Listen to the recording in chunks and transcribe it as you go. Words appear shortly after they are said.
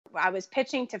I was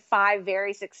pitching to 5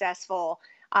 very successful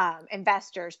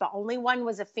investors, but only one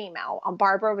was a female.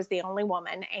 Barbara was the only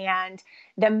woman. And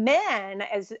the men,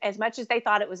 as much as they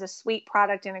thought it was a sweet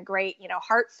product and a great,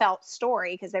 heartfelt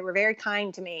story, because they were very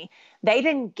kind to me, they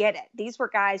didn't get it. These were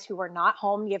guys who were not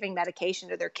home giving medication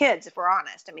to their kids, if we're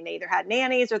honest. I mean, they either had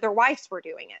nannies or their wives were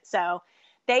doing it. So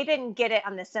they didn't get it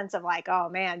on the sense of like, oh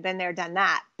man, been there, done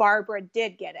that. Barbara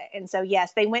did get it. And so,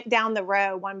 yes, they went down the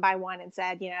row one by one and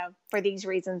said, for these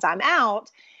reasons, I'm out.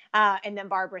 And then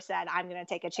Barbara said, I'm going to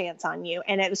take a chance on you.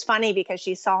 And it was funny because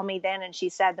she saw me then and she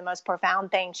said the most profound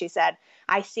thing. She said,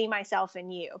 I see myself in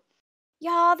you.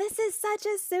 Y'all, this is such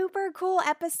a super cool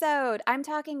episode. I'm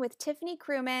talking with Tiffany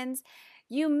Krumins.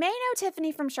 You may know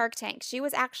Tiffany from Shark Tank. She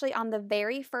was actually on the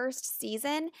very first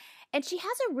season, and she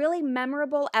has a really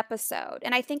memorable episode.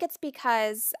 And I think it's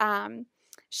because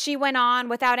she went on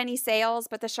without any sales,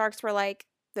 but the sharks were like,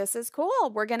 this is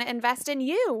cool. We're going to invest in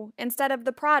you instead of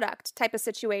the product type of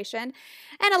situation.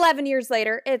 And 11 years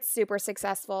later, it's super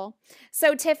successful.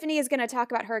 So Tiffany is going to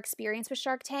talk about her experience with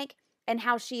Shark Tank and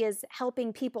how she is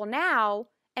helping people now.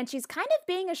 And she's kind of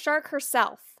being a shark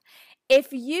herself.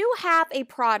 If you have a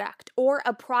product or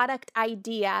a product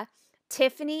idea,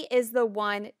 Tiffany is the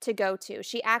one to go to.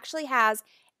 She actually has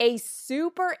a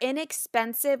super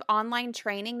inexpensive online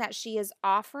training that she is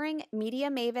offering Media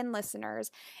Maven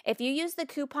listeners. If you use the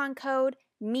coupon code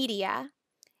MEDIA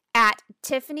at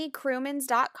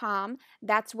tiffanykrumins.com,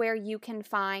 that's where you can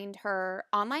find her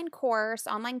online course,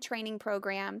 online training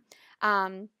program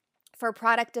for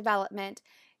product development.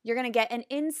 You're going to get an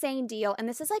insane deal, and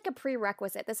this is like a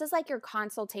prerequisite. This is like your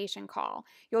consultation call.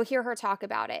 You'll hear her talk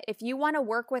about it. If you want to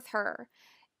work with her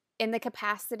in the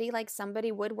capacity like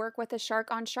somebody would work with a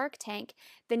shark on Shark Tank,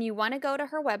 then you want to go to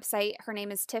her website. Her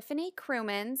name is Tiffany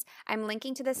Krumins. I'm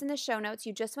linking to this in the show notes.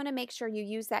 You just want to make sure you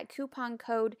use that coupon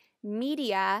code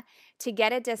MEDIA to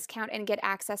get a discount and get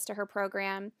access to her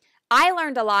program. I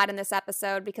learned a lot in this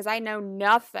episode because I know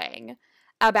nothing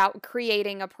about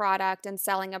creating a product and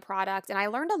selling a product, and I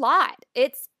learned a lot.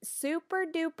 It's super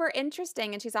duper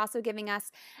interesting, and she's also giving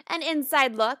us an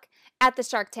inside look at the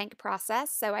Shark Tank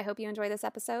process. So I hope you enjoy this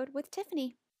episode with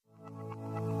Tiffany.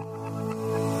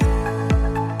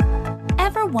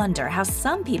 Ever wonder how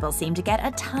some people seem to get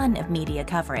a ton of media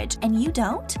coverage and you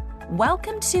don't?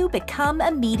 Welcome to Become a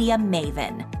Media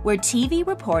Maven, where TV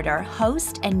reporter,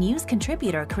 host, and news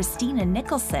contributor Christina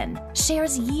Nicholson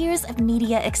shares years of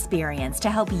media experience to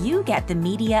help you get the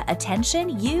media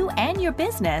attention you and your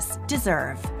business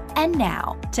deserve. And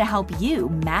now, to help you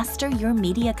master your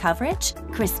media coverage,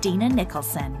 Christina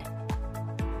Nicholson.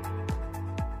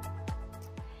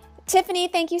 Tiffany,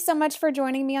 thank you so much for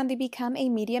joining me on the Become a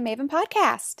Media Maven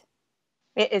podcast.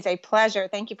 It is a pleasure.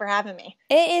 Thank you for having me.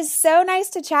 It is so nice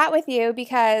to chat with you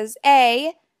because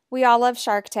A, we all love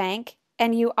Shark Tank,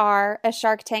 and you are a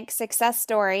Shark Tank success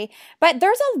story. But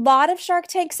there's a lot of Shark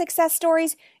Tank success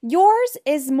stories. Yours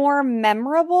is more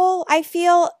memorable, I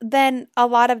feel, than a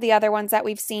lot of the other ones that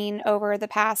we've seen over the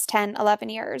past 10, 11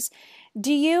 years.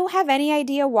 Do you have any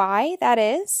idea why that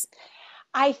is?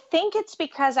 I think it's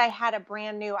because I had a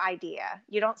brand new idea.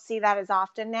 You don't see that as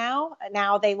often now.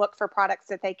 Now they look for products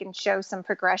that they can show some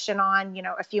progression on,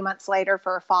 a few months later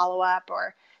for a follow-up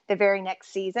or the very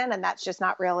next season. And that's just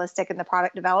not realistic in the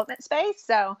product development space.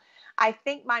 So I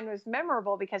think mine was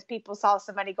memorable because people saw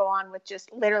somebody go on with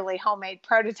just literally homemade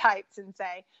prototypes and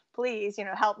say, please,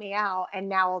 help me out. And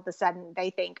now all of a sudden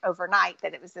they think overnight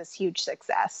that it was this huge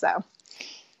success. So.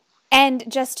 And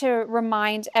just to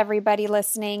remind everybody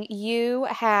listening, you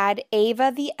had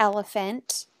Ava the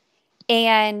Elephant,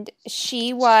 and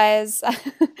she was,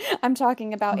 I'm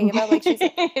talking about Ava like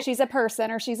she's a person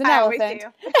or she's an elephant.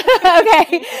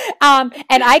 Okay.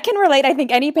 And I can relate. I think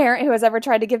any parent who has ever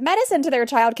tried to give medicine to their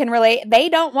child can relate. They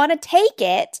don't want to take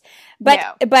it,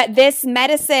 but this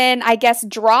medicine, I guess,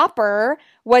 dropper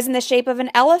was in the shape of an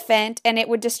elephant, and it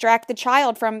would distract the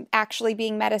child from actually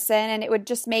being medicine, and it would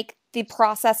just make the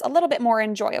process a little bit more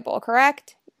enjoyable,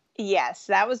 correct? Yes,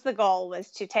 that was the goal,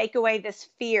 was to take away this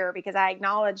fear, because I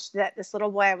acknowledged that this little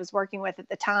boy I was working with at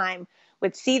the time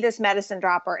would see this medicine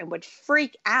dropper and would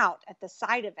freak out at the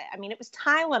sight of it. I mean, it was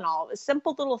Tylenol. It was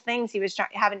simple little things he was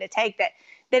having to take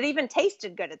that even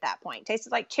tasted good at that point,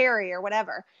 tasted like cherry or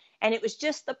whatever. And it was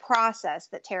just the process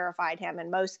that terrified him and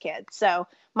most kids. So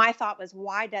my thought was,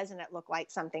 why doesn't it look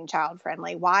like something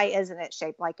child-friendly? Why isn't it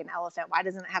shaped like an elephant? Why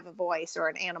doesn't it have a voice or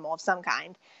an animal of some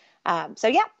kind?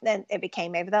 Then it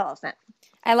became Ava the Elephant.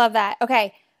 I love that.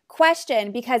 Okay,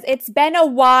 question, because it's been a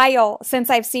while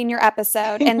since I've seen your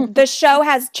episode, and the show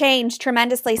has changed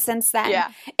tremendously since then.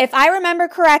 Yeah. If I remember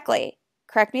correctly,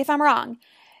 correct me if I'm wrong,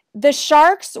 the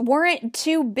sharks weren't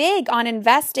too big on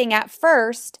investing at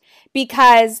first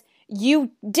because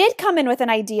you did come in with an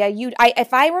idea.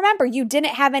 If I remember, you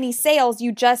didn't have any sales.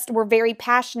 You just were very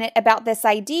passionate about this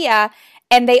idea,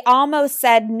 and they almost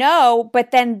said no,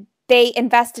 but then they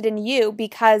invested in you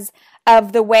because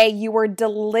of the way you were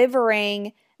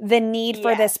delivering the need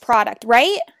for this product,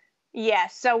 right?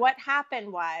 Yes. So what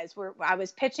happened was I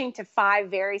was pitching to 5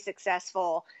 very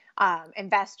successful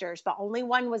investors, but only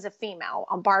one was a female.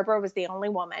 Barbara was the only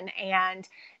woman. And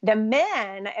the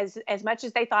men, as much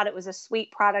as they thought it was a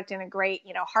sweet product and a great,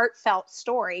 heartfelt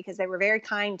story, because they were very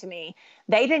kind to me,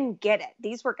 they didn't get it.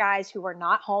 These were guys who were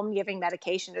not home giving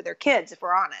medication to their kids, if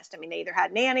we're honest. I mean, they either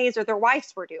had nannies or their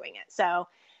wives were doing it. So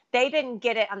they didn't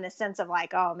get it on the sense of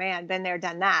like, oh man, been there,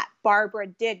 done that. Barbara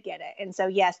did get it. And so,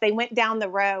 yes, they went down the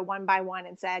row one by one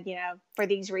and said, for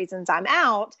these reasons, I'm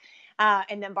out.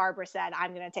 And then Barbara said,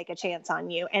 I'm going to take a chance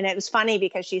on you. And it was funny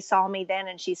because she saw me then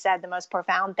and she said the most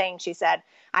profound thing. She said,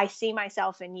 I see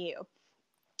myself in you.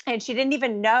 And she didn't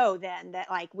even know then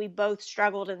that like we both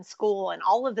struggled in school and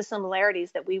all of the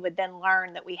similarities that we would then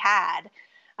learn that we had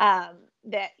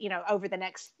over the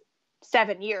next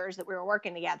 7 years that we were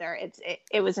working together.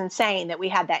 It was insane that we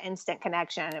had that instant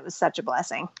connection. It was such a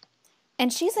blessing.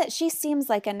 And she seems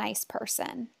like a nice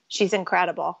person. She's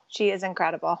incredible. She is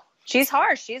incredible. She's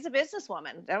harsh. She's a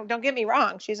businesswoman. Don't get me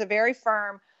wrong. She's a very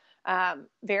firm,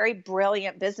 very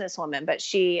brilliant businesswoman, but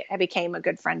she became a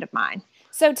good friend of mine.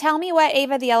 So tell me what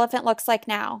Ava the Elephant looks like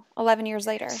now, 11 years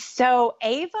later. So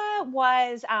Ava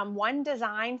was one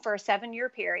design for a 7-year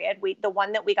period. The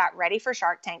one that we got ready for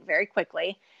Shark Tank very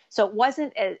quickly. So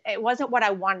it wasn't what I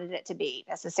wanted it to be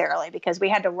necessarily because we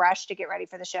had to rush to get ready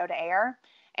for the show to air.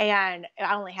 And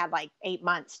I only had like 8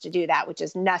 months to do that, which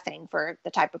is nothing for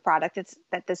the type of product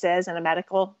that this is and a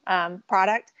medical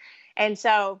product. And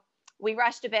so we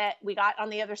rushed a bit. We got on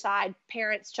the other side.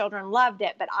 Parents, children loved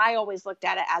it. But I always looked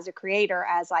at it as a creator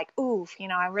as like, ooh,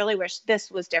 I really wish this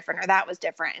was different or that was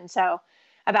different. And so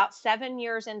about 7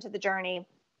 years into the journey,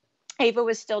 Ava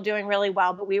was still doing really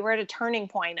well, but we were at a turning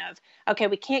point of, okay,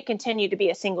 we can't continue to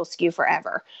be a single SKU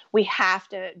forever. We have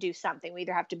to do something. We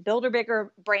either have to build a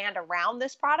bigger brand around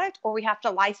this product or we have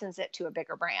to license it to a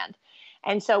bigger brand.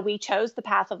 And so we chose the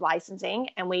path of licensing,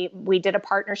 and we did a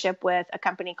partnership with a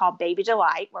company called Baby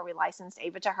Delight where we licensed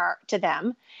Ava to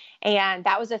them. And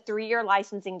that was a 3-year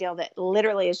licensing deal that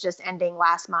literally is just ending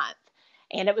last month.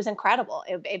 And it was incredible.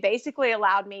 It basically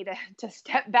allowed me to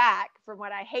step back from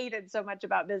what I hated so much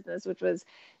about business, which was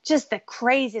just the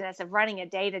craziness of running a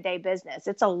day-to-day business.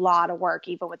 It's a lot of work,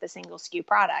 even with a single SKU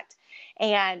product.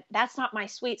 And that's not my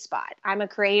sweet spot. I'm a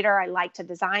creator. I like to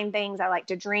design things. I like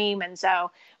to dream. And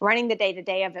so running the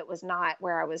day-to-day of it was not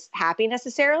where I was happy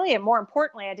necessarily. And more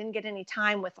importantly, I didn't get any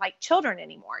time with like children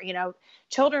anymore.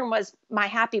 Children was my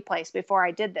happy place before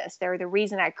I did this. They're the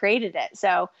reason I created it.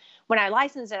 So when I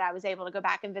licensed it, I was able to go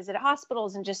back and visit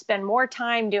hospitals and just spend more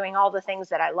time doing all the things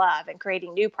that I love and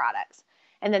creating new products.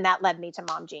 And then that led me to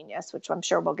Mom Genius, which I'm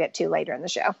sure we'll get to later in the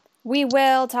show. We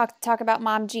will talk about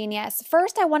Mom Genius.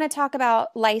 First, I want to talk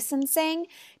about licensing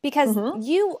because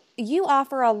you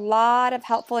offer a lot of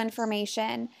helpful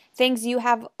information, things you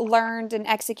have learned and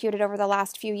executed over the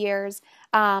last few years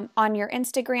on your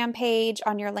Instagram page,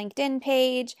 on your LinkedIn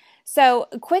page. So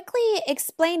quickly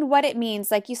explain what it means.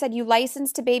 Like you said, you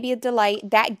licensed to Baby Delight.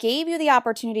 That gave you the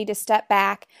opportunity to step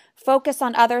back, focus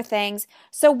on other things.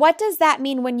 So what does that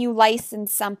mean when you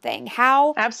license something?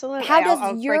 Absolutely. How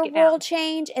does your role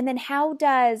change? And then how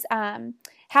does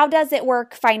it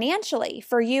work financially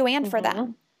for you and for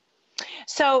them?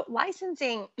 So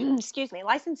licensing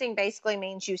basically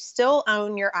means you still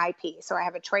own your IP. So I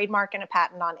have a trademark and a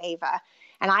patent on Ava,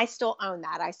 and I still own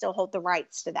that. I still hold the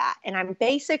rights to that. And I'm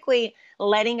basically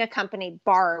letting a company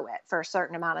borrow it for a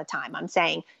certain amount of time. I'm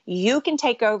saying you can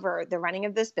take over the running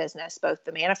of this business, both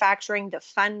the manufacturing, the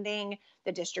funding,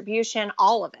 the distribution,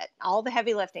 all of it, all the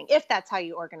heavy lifting, if that's how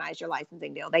you organize your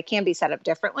licensing deal. They can be set up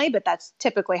differently, but that's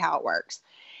typically how it works.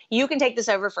 You can take this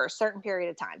over for a certain period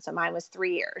of time. So mine was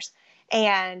 3 years.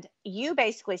 And you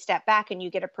basically step back and you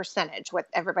get a percentage, what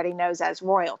everybody knows as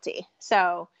royalty.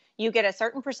 So you get a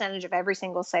certain percentage of every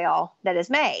single sale that is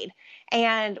made.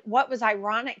 And what was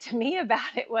ironic to me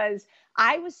about it was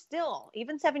I was still,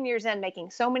 even 7 years in,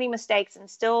 making so many mistakes and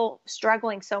still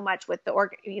struggling so much with the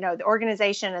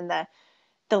organization and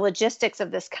the logistics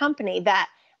of this company that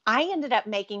I ended up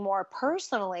making more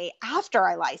personally after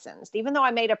I licensed, even though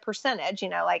I made a percentage,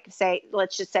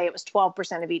 let's just say it was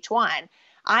 12% of each one.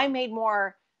 I made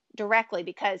more directly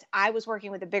because I was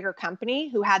working with a bigger company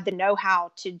who had the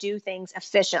know-how to do things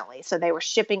efficiently. So they were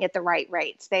shipping at the right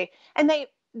rates. They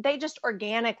just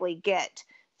organically get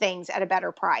things at a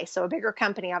better price. So a bigger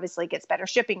company obviously gets better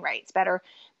shipping rates, better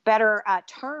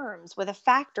terms with a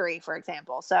factory, for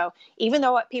example. So even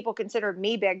though what people considered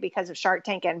me big because of Shark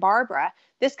Tank and Barbara,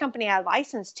 this company I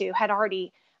licensed to had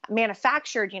already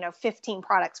manufactured, 15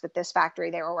 products with this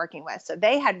factory they were working with. So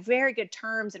they had very good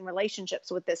terms and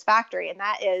relationships with this factory. And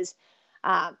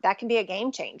that can be a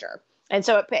game changer. And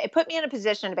so it put me in a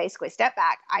position to basically step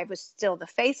back. I was still the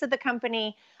face of the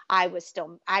company. I was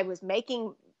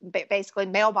making basically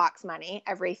mailbox money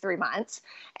every 3 months.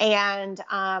 And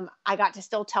I got to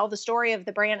still tell the story of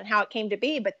the brand and how it came to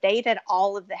be, but they did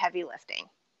all of the heavy lifting.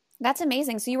 That's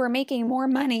amazing. So you were making more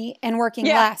money and working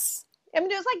less. I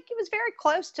mean, it was very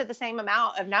close to the same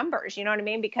amount of numbers, you know what I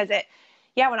mean? Because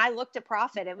when I looked at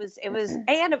profit, it was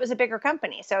a bigger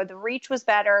company. So the reach was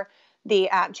better. The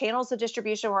channels of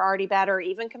distribution were already better,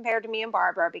 even compared to me and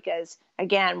Barbara, because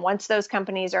again, once those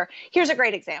companies here's a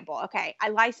great example. Okay. I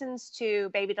licensed to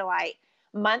Baby Delight.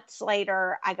 Months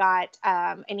later, I got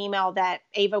an email that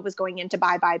Ava was going into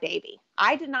Bye Bye Baby.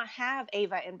 I did not have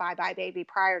Ava in Bye Bye Baby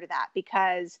prior to that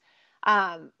because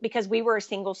we were a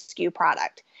single SKU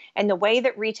product. And the way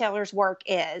that retailers work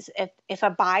is if a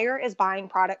buyer is buying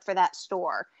product for that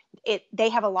store, they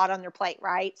have a lot on their plate,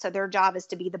 right? So their job is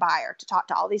to be the buyer, to talk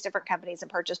to all these different companies and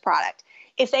purchase product.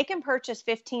 If they can purchase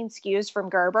 15 SKUs from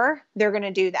Gerber, they're going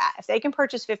to do that. If they can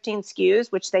purchase 15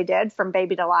 SKUs, which they did from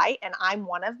Baby Delight, and I'm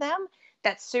one of them,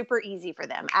 that's super easy for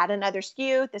them. Add another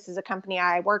SKU. This is a company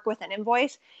I work with and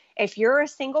invoice. If you're a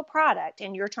single product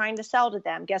and you're trying to sell to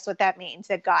them, guess what that means?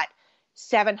 They've got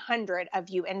 700 of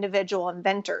you individual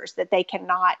inventors that they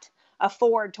cannot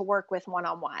afford to work with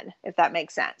one-on-one, if that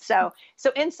makes sense. So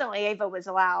instantly Ava was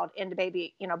allowed into Bye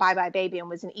Bye Baby, and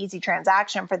was an easy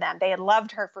transaction for them. They had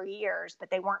loved her for years, but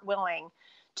they weren't willing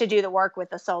to do the work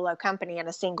with a solo company and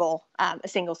a single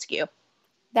SKU.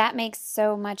 That makes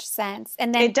so much sense.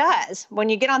 And then it does. When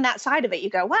you get on that side of it, you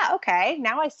go, wow, okay,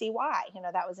 now I see why,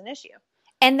 that was an issue.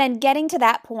 And then getting to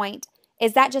that point,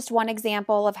 is that just one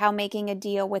example of how making a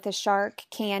deal with a shark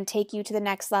can take you to the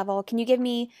next level? Can you give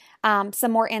me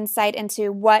some more insight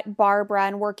into what Barbara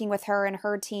and working with her and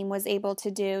her team was able to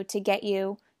do to get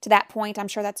you to that point? I'm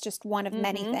sure that's just one of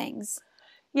many things.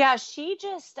 Yeah, she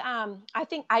just, I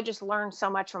think I just learned so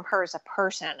much from her as a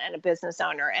person and a business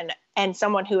owner and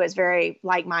someone who is very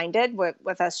like-minded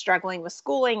with us struggling with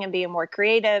schooling and being more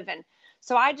creative. And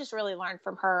so I just really learned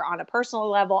from her on a personal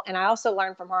level. And I also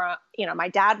learned from her, my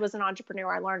dad was an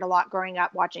entrepreneur. I learned a lot growing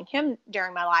up watching him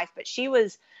during my life, but she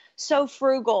was so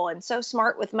frugal and so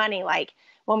smart with money. Like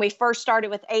when we first started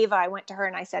with Ava, I went to her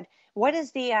and I said, what are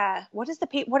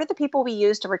the people we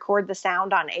use to record the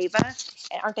sound on Ava?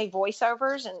 Aren't they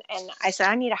voiceovers? And I said,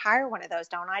 I need to hire one of those,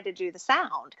 don't I, to do the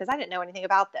sound? Because I didn't know anything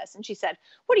about this. And she said,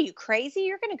 what are you, crazy?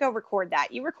 You're going to go record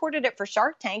that. You recorded it for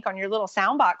Shark Tank on your little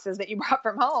sound boxes that you brought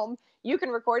from home. You can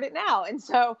record it now. And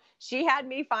so she had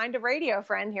me find a radio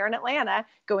friend here in Atlanta,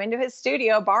 go into his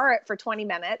studio, borrow it for 20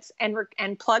 minutes and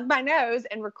plug my nose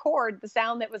and record the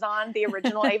sound that was on the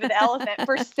original Ava the Elephant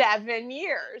for 7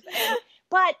 years.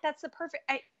 But that's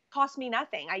it cost me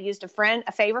nothing. I used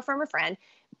a favor from a friend.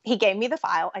 He gave me the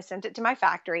file. I sent it to my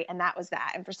factory, and that was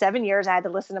that. And for 7 years, I had to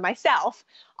listen to myself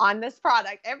on this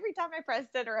product every time I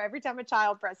pressed it or every time a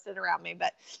child pressed it around me.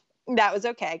 But that was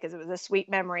okay because it was a sweet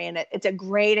memory. And it's a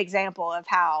great example of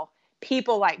how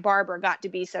people like Barbara got to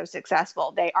be so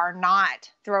successful. They are not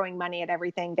throwing money at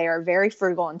everything. They are very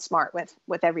frugal and smart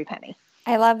with every penny.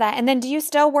 I love that. And then do you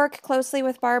still work closely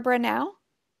with Barbara now?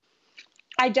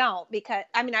 I don't, because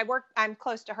I'm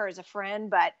close to her as a friend,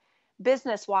 but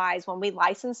business wise, when we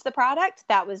licensed the product,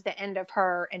 that was the end of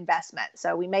her investment.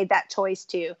 So we made that choice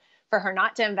for her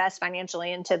not to invest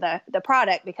financially into the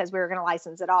product because we were going to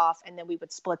license it off, and then we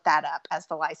would split that up as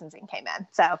the licensing came in.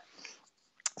 So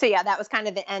yeah, that was kind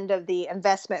of the end of the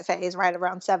investment phase, right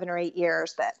around 7 or 8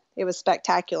 years, but it was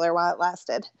spectacular while it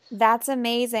lasted. That's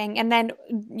amazing. And then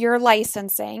you're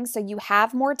licensing, so you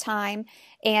have more time.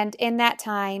 And in that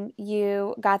time,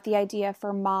 you got the idea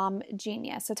for Mom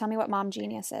Genius. So tell me what Mom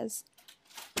Genius is.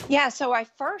 Yeah, so I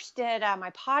first did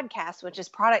my podcast, which is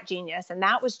Product Genius, and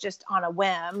that was just on a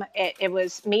whim. It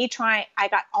was me I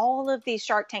got all of these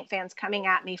Shark Tank fans coming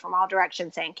at me from all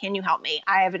directions saying, can you help me?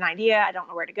 I have an idea. I don't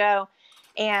know where to go.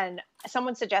 And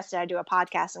someone suggested I do a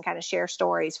podcast and kind of share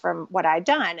stories from what I'd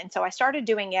done. And so I started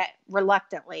doing it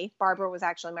reluctantly. Barbara was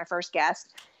actually my first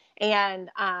guest. And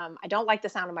I don't like the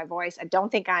sound of my voice. I don't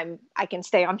think I can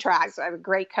stay on track. So I have a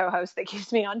great co-host that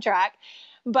keeps me on track.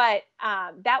 But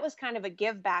that was kind of a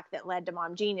give back that led to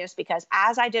Mom Genius, because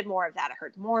as I did more of that, I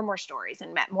heard more and more stories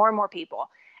and met more and more people.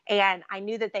 And I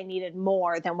knew that they needed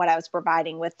more than what I was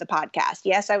providing with the podcast.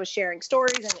 Yes, I was sharing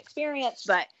stories and experience,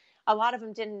 but a lot of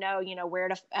them didn't know, where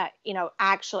to,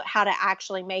 actually, how to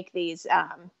actually make these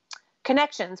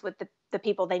connections with the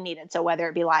people they needed. So whether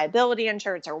it be liability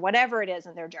insurance or whatever it is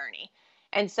in their journey.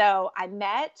 And so I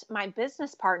met my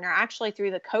business partner actually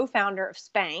through the co-founder of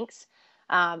Spanx.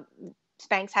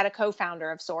 Spanx had a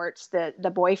co-founder of sorts,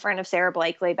 the boyfriend of Sarah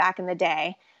Blakely back in the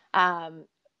day.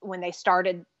 When they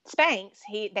started Spanx,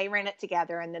 they ran it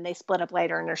together, and then they split up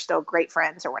later, and they're still great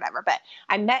friends or whatever. But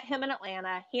I met him in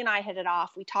Atlanta. He and I hit it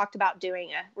off. We talked about doing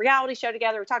a reality show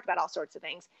together. We talked about all sorts of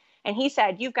things. And he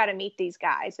said, you've got to meet these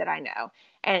guys that I know.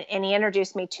 And he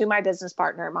introduced me to my business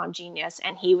partner at Mom Genius.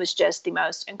 And he was just the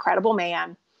most incredible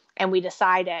man. And we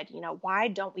decided, why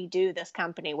don't we do this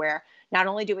company where not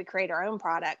only do we create our own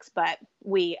products, but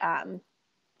we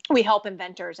help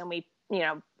inventors, and we,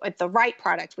 with the right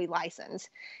product, we license.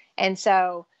 And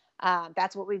so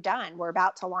that's what we've done. We're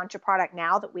about to launch a product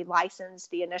now that we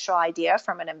licensed the initial idea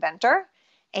from an inventor.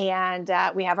 And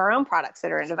we have our own products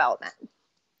that are in development.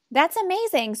 That's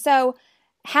amazing. So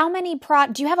how many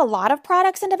do you have a lot of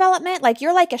products in development? Like,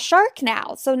 you're like a shark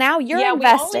now. So now you're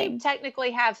investing. We only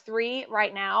technically have 3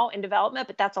 right now in development,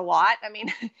 but that's a lot. I mean,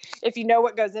 if you know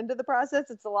what goes into the process,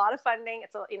 it's a lot of funding.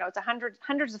 It's it's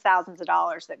hundreds of thousands of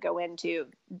dollars that go into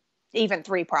even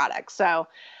 3 products. So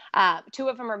 2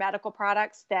 of them are medical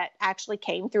products that actually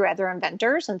came through other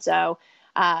inventors. And so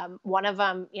one of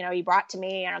them, he brought to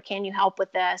me, can you help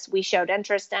with this? We showed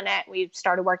interest in it. We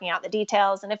started working out the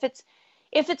details. And if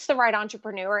it's the right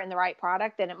entrepreneur and the right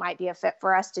product, then it might be a fit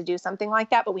for us to do something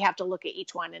like that. But we have to look at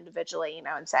each one individually,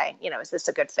 and say, is this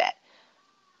a good fit?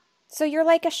 So you're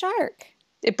like a shark.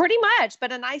 Pretty much,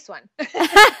 but a nice one. Yeah,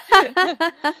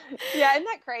 isn't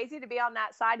that crazy to be on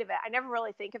that side of it? I never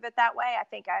really think of it that way.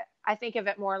 I think of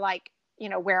it more like,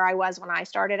 where I was when I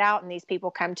started out, and these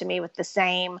people come to me with the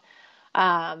same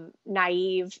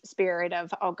naive spirit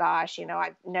of, oh gosh,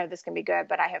 I know this can be good,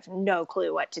 but I have no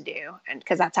clue what to do. And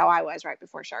because that's how I was right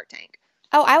before Shark Tank.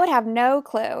 Oh, I would have no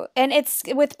clue. And it's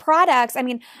with products. I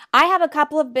mean, I have a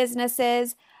couple of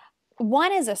businesses.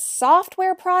 One is a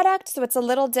software product, so it's a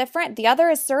little different. The other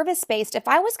is service-based. If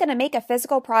I was going to make a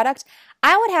physical product,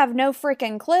 I would have no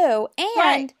freaking clue.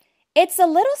 And It's a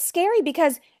little scary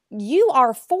because you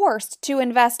are forced to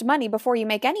invest money before you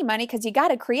make any money, because you got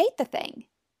to create the thing.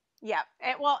 Yeah.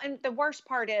 And the worst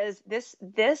part is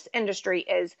this industry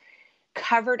is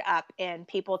covered up in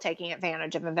people taking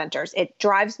advantage of inventors. It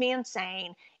drives me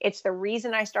insane. It's the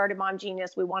reason I started Mom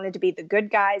Genius. We wanted to be the good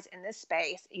guys in this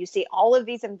space. You see all of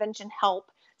these invention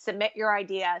help. Submit your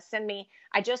idea. Send me.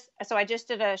 I just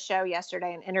did a show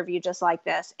yesterday, an interview just like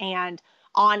this. And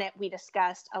on it, we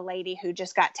discussed a lady who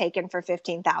just got taken for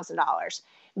 $15,000.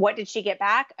 What did she get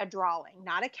back? A drawing,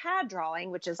 not a CAD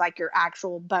drawing, which is like your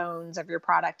actual bones of your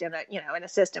product in a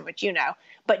system, which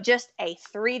but just a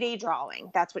 3D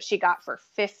drawing. That's what she got for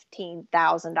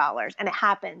 $15,000. And it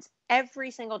happens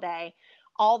every single day,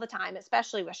 all the time,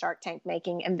 especially with Shark Tank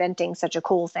inventing such a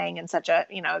cool thing and such a,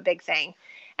 a big thing.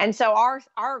 And so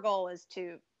our goal is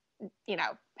to,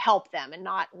 help them and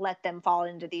not let them fall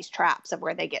into these traps of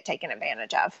where they get taken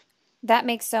advantage of. That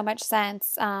makes so much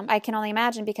sense. I can only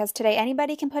imagine, because today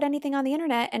anybody can put anything on the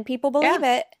internet and people believe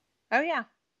it. Oh, yeah.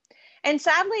 And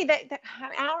sadly,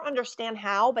 I don't understand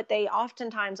how, but they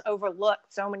oftentimes overlook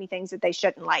so many things that they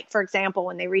shouldn't. Like, for example,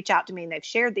 when they reach out to me and they've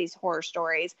shared these horror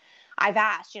stories, I've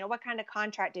asked, what kind of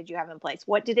contract did you have in place?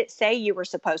 What did it say you were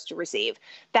supposed to receive?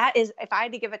 That is, if I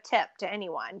had to give a tip to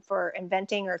anyone for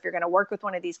inventing, or if you're going to work with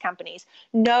one of these companies,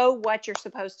 know what you're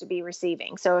supposed to be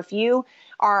receiving. So if you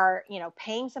are,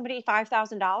 paying somebody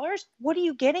 $5,000, what are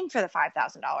you getting for the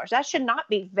 $5,000? That should not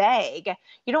be vague.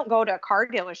 You don't go to a car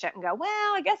dealership and go, well,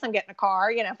 I guess I'm getting a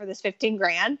car, for this 15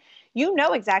 grand. You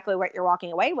know exactly what you're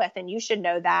walking away with, and you should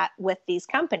know that with these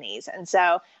companies. And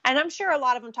I'm sure a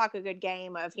lot of them talk a good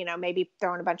game of, maybe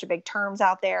throwing a bunch of big terms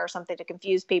out there or something to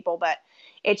confuse people, but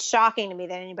it's shocking to me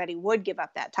that anybody would give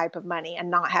up that type of money and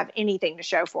not have anything to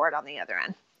show for it on the other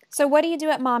end. So what do you do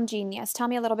at Mom Genius? Tell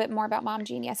me a little bit more about Mom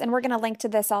Genius. And we're going to link to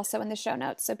this also in the show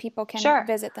notes so people can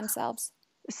visit themselves.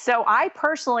 So I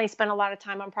personally spend a lot of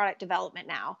time on product development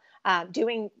now.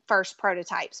 Doing first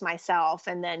prototypes myself,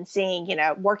 and then seeing,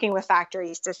 working with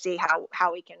factories to see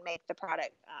how we can make the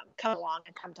product come along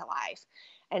and come to life.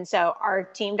 And so our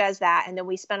team does that. And then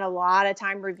we spend a lot of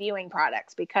time reviewing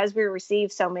products, because we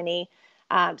receive so many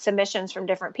submissions from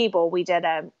different people. We did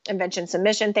a invention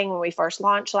submission thing when we first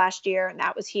launched last year, and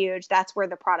that was huge. That's where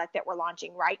the product that we're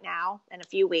launching right now in a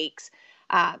few weeks,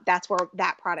 that's where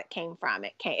that product came from.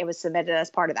 It was submitted as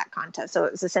part of that contest. So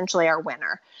it was essentially our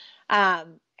winner.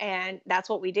 And that's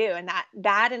what we do. And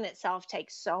that in itself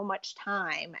takes so much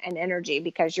time and energy,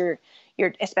 because you're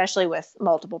especially with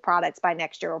multiple products. By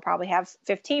next year, we'll probably have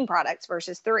 15 products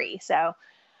versus 3. So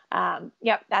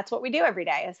yep, that's what we do every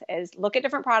day is look at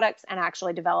different products and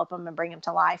actually develop them and bring them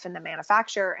to life in the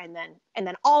manufacture. And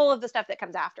then all of the stuff that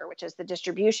comes after, which is the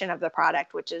distribution of the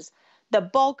product, which is the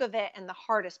bulk of it and the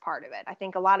hardest part of it. I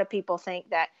think a lot of people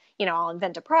think that, I'll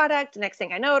invent a product. Next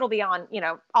thing I know, it'll be on,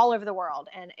 all over the world.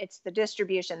 And it's the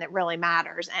distribution that really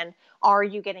matters. And are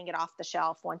you getting it off the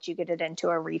shelf once you get it into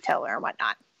a retailer and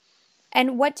whatnot?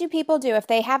 And what do people do if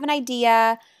they have an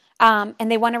idea and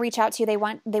they want to reach out to you? They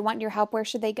want your help. Where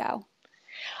should they go?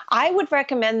 I would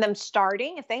recommend them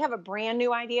starting. If they have a brand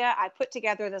new idea, I put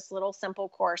together this little simple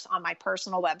course on my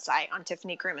personal website on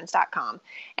tiffanykrumins.com.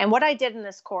 And what I did in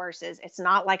this course is, it's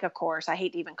not like a course. I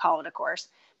hate to even call it a course,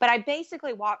 but I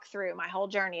basically walked through my whole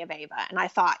journey of Ava. And I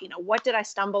thought, what did I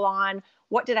stumble on?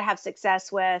 What did I have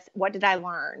success with? What did I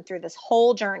learn through this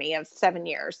whole journey of 7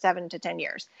 to 10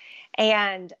 years?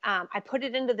 And I put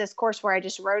it into this course where I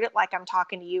just wrote it like I'm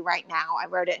talking to you right now. I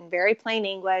wrote it in very plain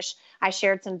English. I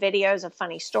shared some videos of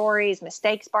funny stories,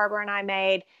 mistakes Barbara and I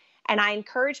made. And I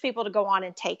encourage people to go on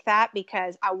and take that,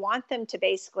 because I want them to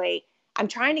I'm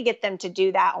trying to get them to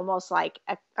do that almost like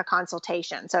a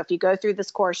consultation. So if you go through this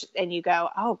course and you go,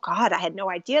 oh God, I had no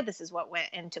idea this is what went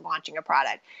into launching a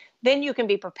product, then you can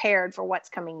be prepared for what's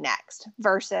coming next.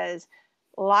 Versus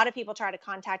a lot of people try to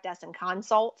contact us and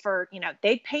consult for,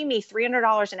 they'd pay me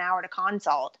 $300 an hour to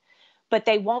consult, but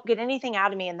they won't get anything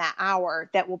out of me in that hour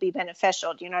that will be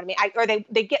beneficial. Do you know what I mean? Or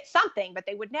they get something, but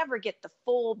they would never get the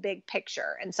full big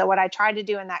picture. And so what I tried to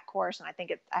do in that course, and I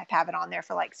think I have it on there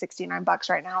for like $69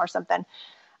 right now or something,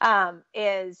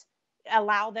 is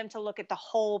allow them to look at the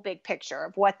whole big picture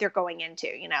of what they're going into,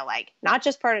 like not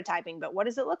just prototyping, but what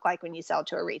does it look like when you sell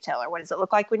to a retailer? What does it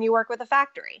look like when you work with a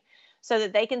factory? So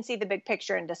that they can see the big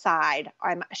picture and decide,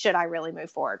 should I really move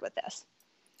forward with this?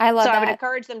 I love that. So I would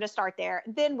encourage them to start there.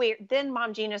 Then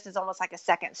Mom Genius is almost like a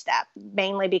second step,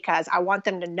 mainly because I want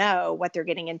them to know what they're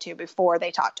getting into before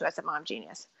they talk to us at Mom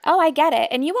Genius. Oh, I get it.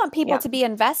 And you want people to be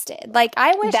invested. Like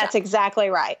That's exactly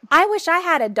right. I wish I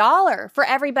had $1 for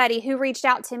everybody who reached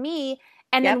out to me.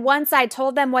 And then once I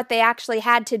told them what they actually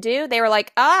had to do, they were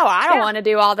like, oh, I don't want to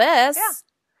do all this. Yeah.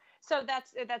 So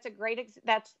that's a great,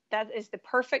 that is the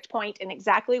perfect point, and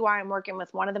exactly why I'm working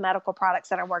with one of the medical products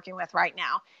that I'm working with right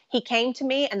now. He came to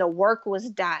me and the work was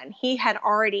done. He had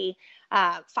already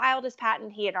filed his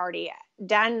patent. He had already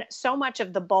done so much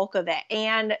of the bulk of it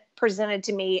and presented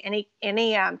to me any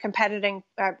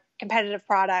competitive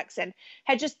products, and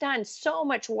had just done so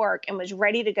much work and was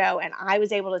ready to go. And I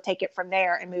was able to take it from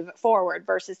there and move it forward,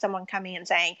 versus someone coming and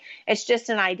saying, it's just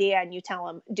an idea, and you tell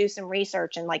them, do some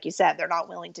research. And like you said, they're not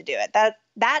willing to do it.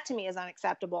 That to me is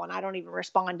unacceptable. And I don't even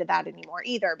respond to that anymore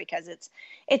either, because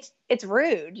it's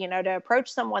rude, to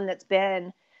approach someone that's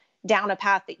been down a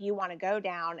path that you want to go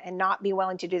down and not be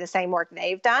willing to do the same work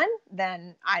they've done.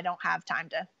 Then I don't have time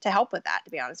to help with that, to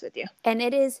be honest with you. And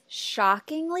it is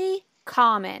shockingly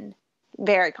common.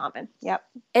 Very common. Yep.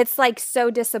 It's like so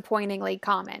disappointingly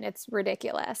common. It's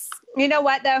ridiculous. You know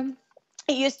what though?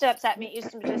 It used to upset me. It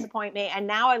used to disappoint me. And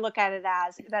now I look at it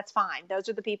as, that's fine. Those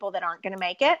are the people that aren't going to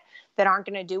make it, that aren't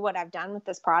going to do what I've done with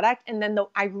this product. And then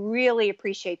I really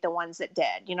appreciate the ones that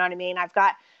did. You know what I mean? I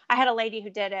had a lady who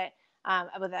did it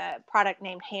with a product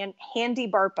named Handy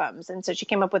Burpums. And so she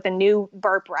came up with a new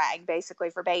burp rag basically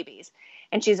for babies.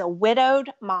 And she's a widowed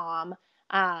mom,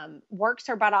 works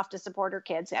her butt off to support her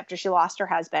kids after she lost her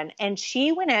husband. And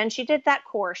she went in, she did that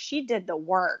course, she did the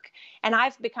work. And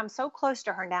I've become so close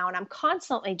to her now, and I'm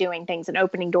constantly doing things and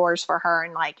opening doors for her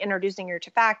and like introducing her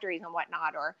to factories and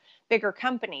whatnot, or bigger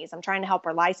companies. I'm trying to help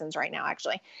her license right now,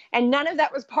 actually. And none of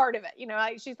that was part of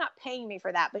it. She's not paying me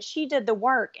for that, but she did the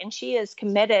work and she is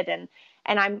committed, and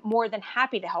I'm more than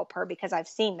happy to help her because I've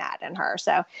seen that in her.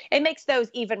 So it makes those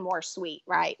even more sweet,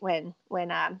 right? When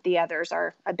the others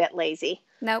are a bit lazy.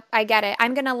 Nope, I get it.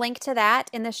 I'm going to link to that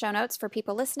in the show notes for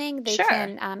people listening. They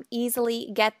can easily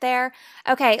get there.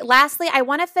 Okay, lastly, I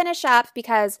want to finish up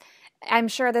because I'm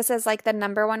sure this is like the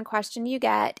number one question you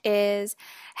get is,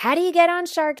 how do you get on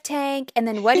Shark Tank? And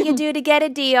then what do you do to get a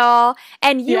deal?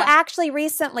 And you actually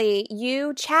recently,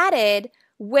 you chatted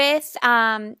with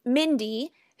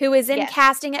Mindy, who is in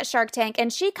casting at Shark Tank,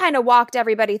 and she kind of walked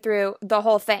everybody through the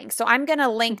whole thing. So I'm going to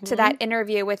link to that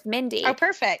interview with Mindy. Oh,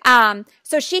 perfect.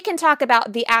 So she can talk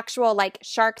about the actual like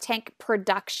Shark Tank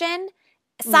production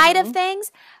side of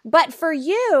things. But for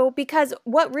you, because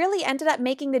what really ended up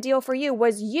making the deal for you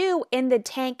was you in the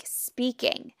tank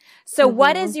speaking. So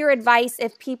what is your advice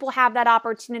if people have that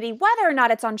opportunity, whether or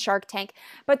not it's on Shark Tank,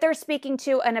 but they're speaking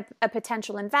to a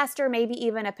potential investor, maybe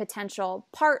even a potential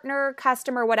partner,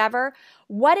 customer, whatever?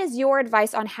 What is your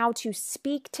advice on how to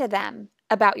speak to them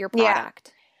about your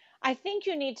product? Yeah. I think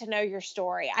you need to know your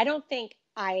story. I don't think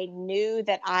I knew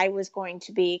that I was going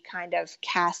to be kind of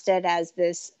casted as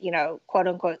this, quote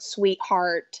unquote,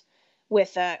 sweetheart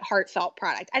with a heartfelt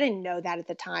product. I didn't know that at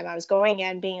the time. I was going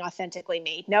in being authentically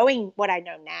me, knowing what I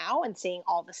know now and seeing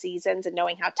all the seasons and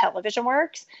knowing how television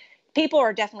works. People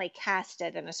are definitely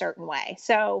casted in a certain way.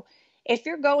 So if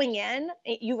you're going in,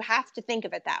 you have to think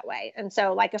of it that way. And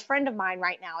so like a friend of mine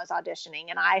right now is auditioning,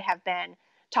 and I have been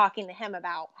talking to him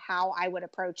about how I would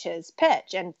approach his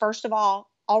pitch. And first of all,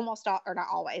 almost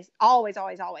always,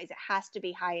 it has to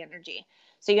be high energy.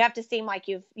 So you have to seem like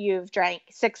you've drank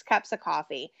 6 cups of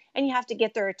coffee, and you have to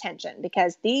get their attention,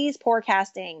 because these poor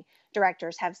casting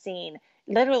directors have seen,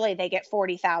 literally they get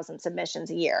 40,000 submissions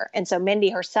a year. And so Mindy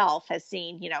herself has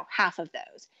seen, half of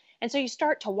those. And so you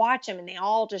start to watch them and they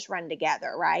all just run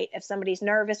together, right? If somebody's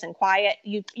nervous and quiet,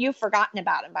 you've forgotten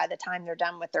about them by the time they're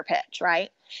done with their pitch, right?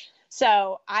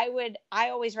 So I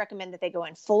always recommend that they go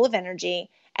in full of energy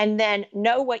and then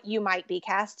know what you might be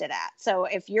casted at. So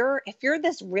if you're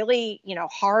this really,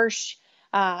 harsh,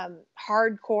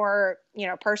 hardcore,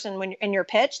 person when you're in your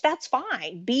pitch, that's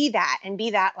fine. Be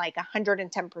that like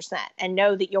 110%, and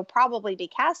know that you'll probably be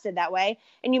casted that way.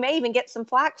 And you may even get some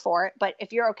flack for it, but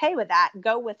if you're okay with that,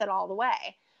 go with it all the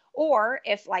way. Or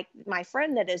if, like my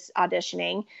friend that is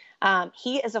auditioning,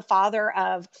 he is a father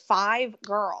of 5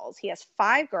 girls. He has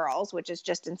 5 girls, which is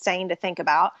just insane to think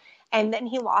about. And then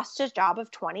he lost his job of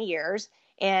 20 years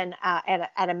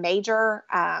at a major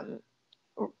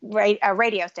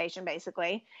radio station,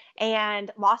 basically,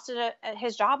 and lost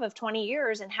his job of 20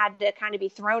 years and had to kind of be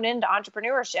thrown into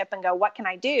entrepreneurship and go, what can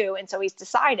I do? And so he's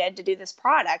decided to do this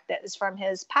product that is from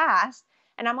his past.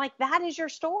 And I'm like, that is your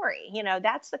story.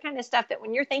 That's the kind of stuff that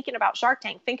when you're thinking about Shark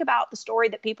Tank, think about the story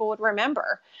that people would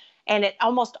remember. And it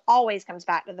almost always comes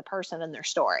back to the person and their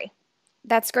story.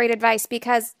 That's great advice,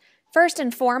 because first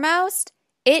and foremost,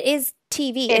 it is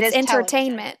TV. It's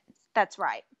entertainment. Television. That's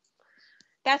right.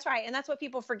 That's right. And that's what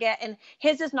people forget. And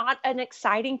his is not an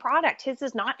exciting product. His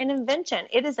is not an invention.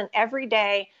 It is an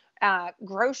everyday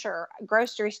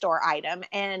grocery store item.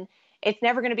 And it's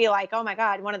never going to be like, oh my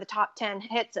God, one of the top 10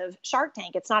 hits of Shark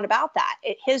Tank. It's not about that.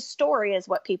 His story is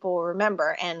what people will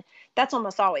remember. And that's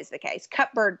almost always the case.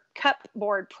 Cupboard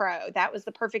Pro, that was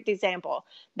the perfect example.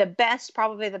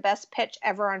 Probably the best pitch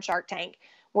ever on Shark Tank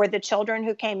were the children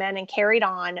who came in and carried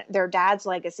on their dad's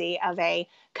legacy of a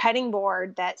cutting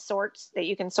board that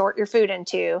you can sort your food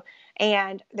into.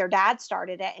 And their dad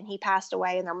started it, and he passed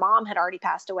away, and their mom had already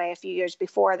passed away a few years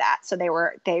before that. So they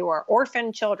were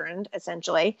orphan children,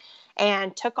 essentially,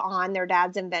 and took on their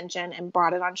dad's invention and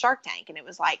brought it on Shark Tank. And it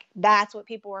was like, that's what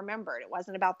people remembered. It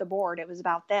wasn't about the board. It was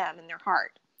about them and their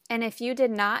heart. And if you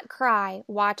did not cry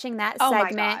watching that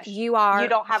segment, you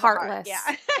don't have heartless. A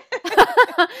heart.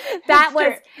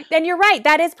 Yeah. Then you're right.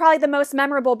 That is probably the most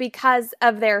memorable because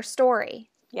of their story.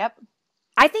 Yep.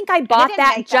 I think I bought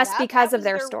that just because of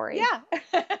their story. Yeah.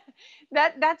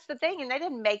 That's the thing. And they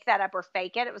didn't make that up or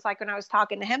fake it. It was like when I was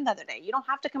talking to him the other day, you don't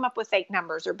have to come up with fake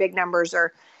numbers or big numbers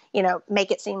or,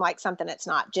 make it seem like something it's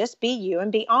not. Just be you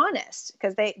and be honest,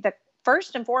 because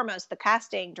first and foremost, the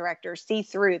casting directors see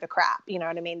through the crap. You know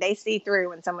what I mean? They see through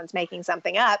when someone's making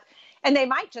something up, and they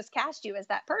might just cast you as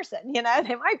that person. They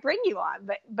might bring you on,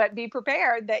 but be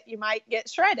prepared that you might get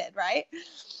shredded, right?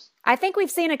 I think we've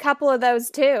seen a couple of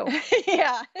those too.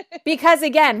 Yeah. Because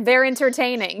again, they're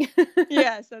entertaining.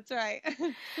 Yes, that's right.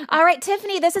 All right,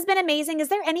 Tiffany, this has been amazing. Is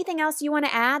there anything else you want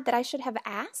to add that I should have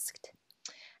asked?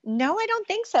 No, I don't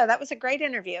think so. That was a great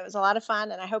interview. It was a lot of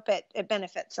fun, and I hope it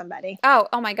benefits somebody. Oh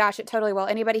my gosh, it totally will.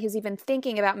 Anybody who's even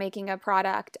thinking about making a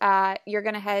product, you're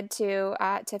going to head to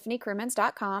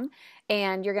tiffanykrumins.com,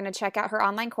 and you're going to check out her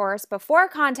online course before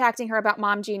contacting her about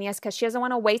Mom Genius, because she doesn't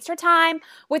want to waste her time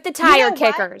with the tire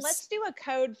kickers. Let's do a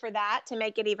code for that to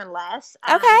make it even less.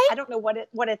 Okay. I don't know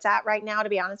what it's at right now, to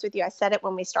be honest with you. I said it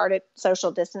when we started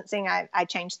social distancing. I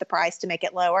changed the price to make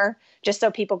it lower, just so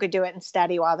people could do it and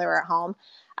study while they were at home.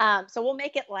 So we'll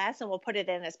make it less, and we'll put it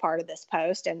in as part of this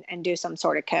post and do some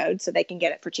sort of code so they can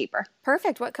get it for cheaper.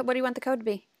 Perfect. What do you want the code to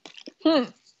be?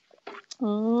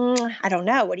 I don't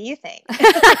know. What do you think?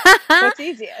 What's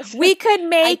easiest? We could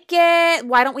make it.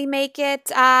 Why don't we make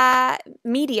it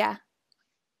media?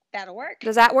 That'll work.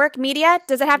 Does that work? Media?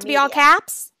 Does it have to be all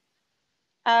caps?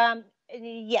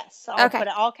 Yes. I'll put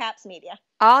it all caps media.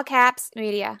 All caps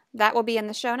media. That will be in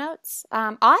the show notes.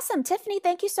 Awesome. Tiffany,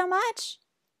 thank you so much.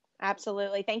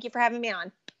 Absolutely. Thank you for having me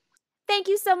on. Thank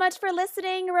you so much for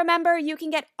listening. Remember, you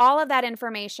can get all of that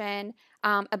information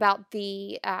about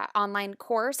the online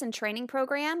course and training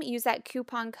program. Use that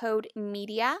coupon code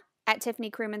MEDIA at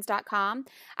tiffanykrumins.com.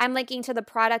 I'm linking to the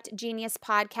Product Genius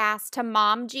podcast, to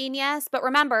Mom Genius. But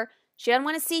remember, she doesn't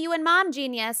want to see you in Mom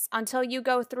Genius until you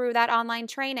go through that online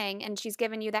training, and she's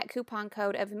given you that coupon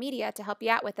code of MEDIA to help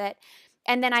you out with it.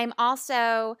 And then I'm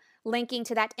also linking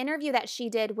to that interview that she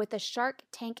did with the Shark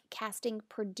Tank casting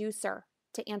producer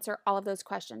to answer all of those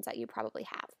questions that you probably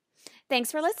have.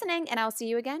 Thanks for listening, and I'll see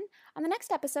you again on the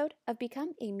next episode of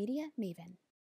Become a Media Maven.